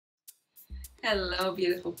Hello,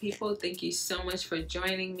 beautiful people. Thank you so much for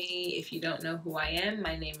joining me. If you don't know who I am,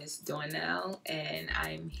 my name is Donnell, and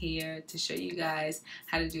I'm here to show you guys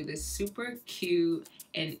how to do this super cute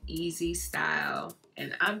and easy style,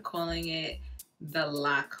 and I'm calling it the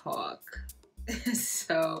Loc Hawk.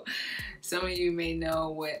 So, some of you may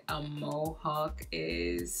know what a mohawk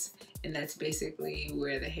is, and that's basically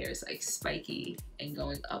where the hair is like spiky and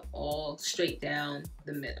going up all straight down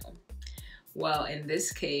the middle. Well, in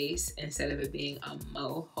this case, instead of it being a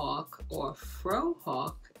mohawk or fro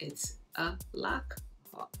hawk, it's a loc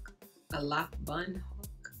hawk, a loc bun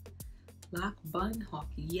hawk, loc bun hawk.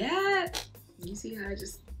 Yeah, you see how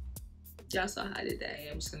y'all saw how I did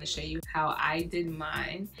that. I'm just gonna show you how I did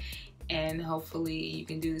mine, and hopefully you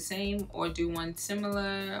can do the same or do one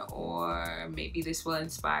similar, or maybe this will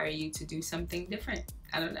inspire you to do something different.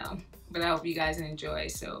 I don't know, but I hope you guys enjoy.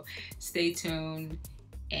 So stay tuned.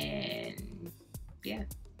 And yeah,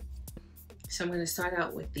 so I'm going to start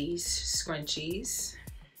out with these scrunchies,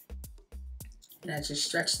 and I just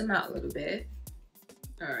stretch them out a little bit.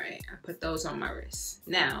 All right, I put those on my wrist.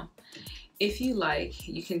 Now, if you like,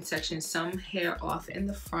 you can section some hair off in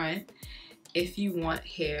the front if you want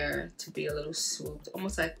hair to be a little swooped,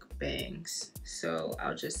 almost like bangs. So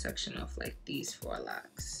I'll just section off like these 4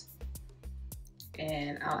 locks,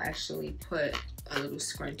 and I'll actually put a little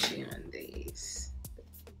scrunchie on these.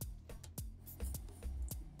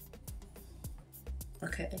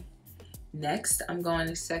 Okay, next I'm going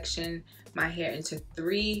to section my hair into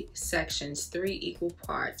 3 sections, 3 equal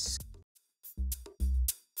parts.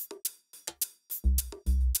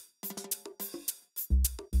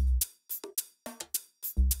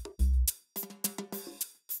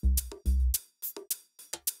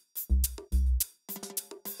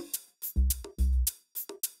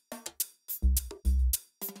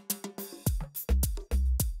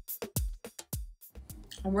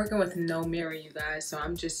 I'm working with no mirror, you guys, so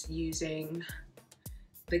I'm just using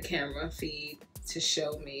the camera feed to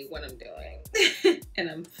show me what I'm doing and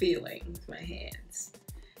I'm feeling with my hands.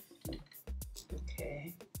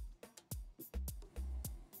 Okay.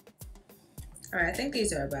 All right, I think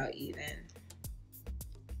these are about even.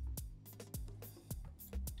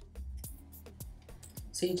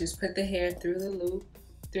 So you just put the hair through the loop,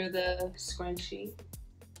 through the scrunchie,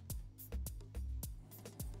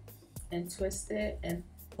 and twist it and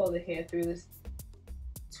pull the hair through this,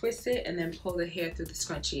 twist it and then pull the hair through the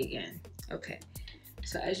scrunchie again. Okay,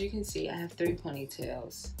 so as you can see, I have 3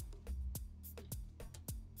 ponytails.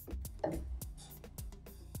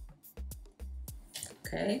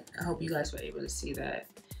 Okay, I hope you guys were able to see that.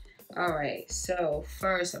 All right, so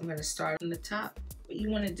first I'm gonna start on the top. What you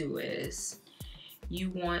wanna do is you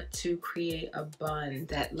want to create a bun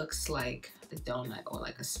that looks like a donut or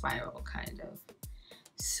like a spiral kind of.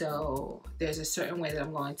 So there's a certain way that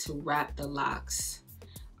I'm going to wrap the locks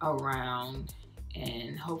around,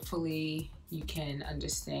 and hopefully you can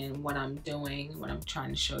understand what I'm doing, what I'm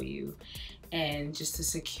trying to show you. And just to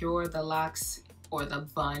secure the locks or the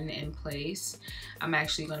bun in place, I'm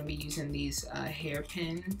actually going to be using these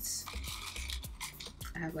hairpins.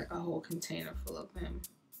 I have like a whole container full of them.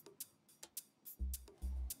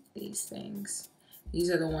 These things.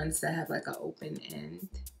 These are the ones that have like an open end.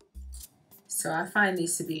 So I find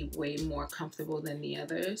these to be way more comfortable than the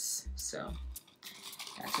others. So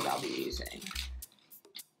that's what I'll be using.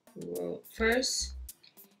 Well, first,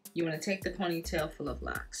 you want to take the ponytail full of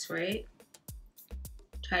locks, right?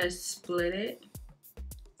 Try to split it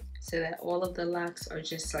so that all of the locks are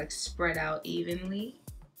just like spread out evenly,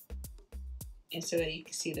 and so that you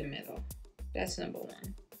can see the middle. That's number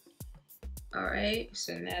 1. All right,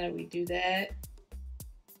 so now that we do that,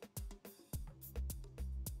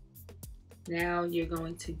 now you're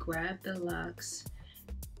going to grab the locks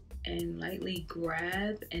and lightly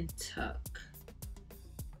grab and tuck.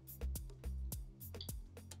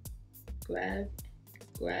 Grab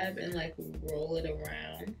and like roll it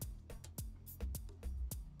around.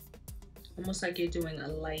 Almost like you're doing a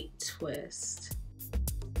light twist.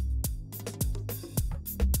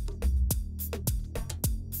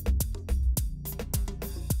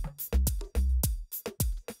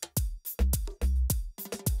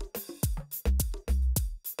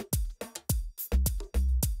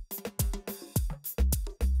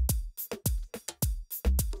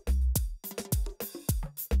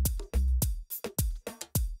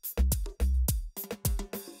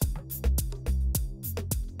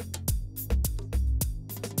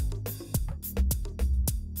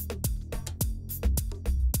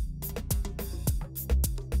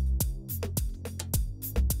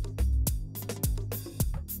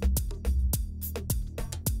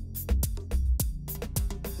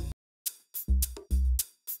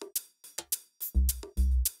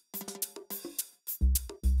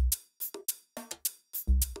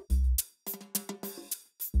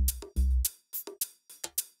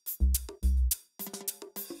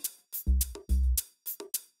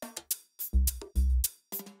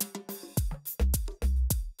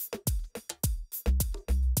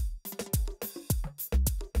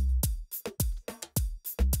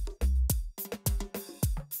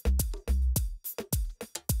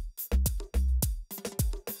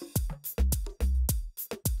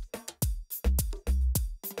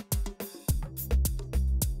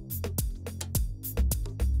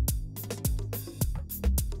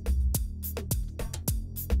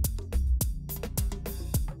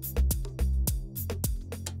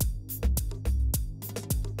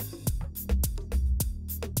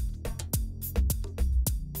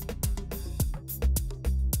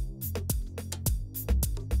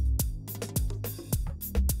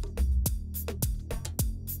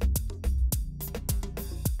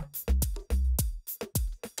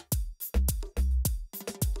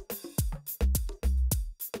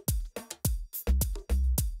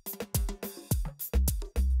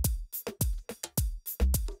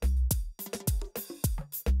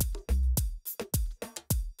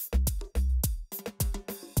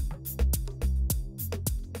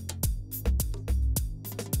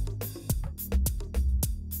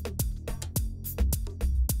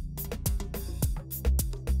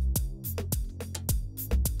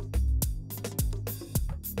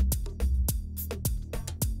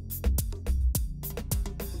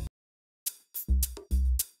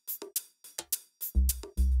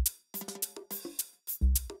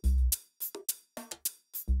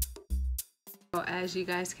 So as you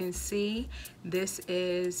guys can see, this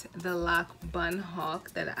is the loc bun hawk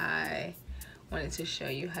that I wanted to show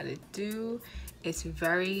you how to do. It's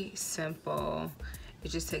very simple. It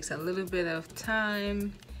just takes a little bit of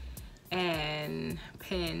time and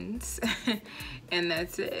pins and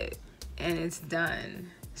that's it, and it's done.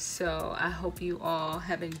 So I hope you all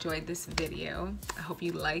have enjoyed this video. I hope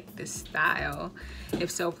you like this style. If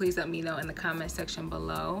so, please let me know in the comment section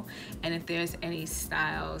below. And if there's any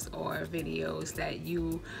styles or videos that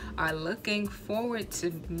you are looking forward to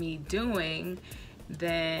me doing,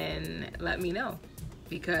 then let me know,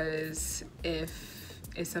 because if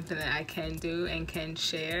it's something that I can do and can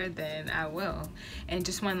share, then I will. And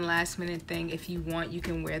just one last minute thing, if you want, you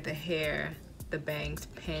can wear the hair, the bangs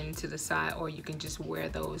pinned to the side, or you can just wear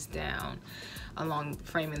those down along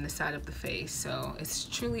framing the side of the face. So it's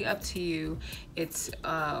truly up to you. It's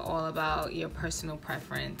all about your personal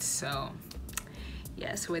preference. So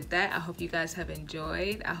yes, with that, I hope you guys have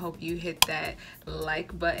enjoyed. I hope you hit that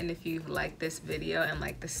like button if you've liked this video and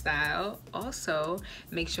like the style. Also,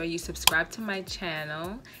 make sure you subscribe to my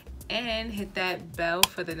channel and hit that bell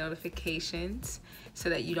for the notifications so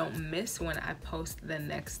that you don't miss when I post the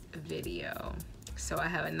next video. So I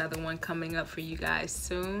have another one coming up for you guys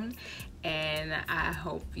soon, and I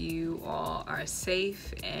hope you all are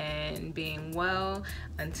safe and being well.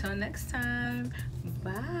 Until next time,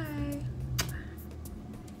 bye.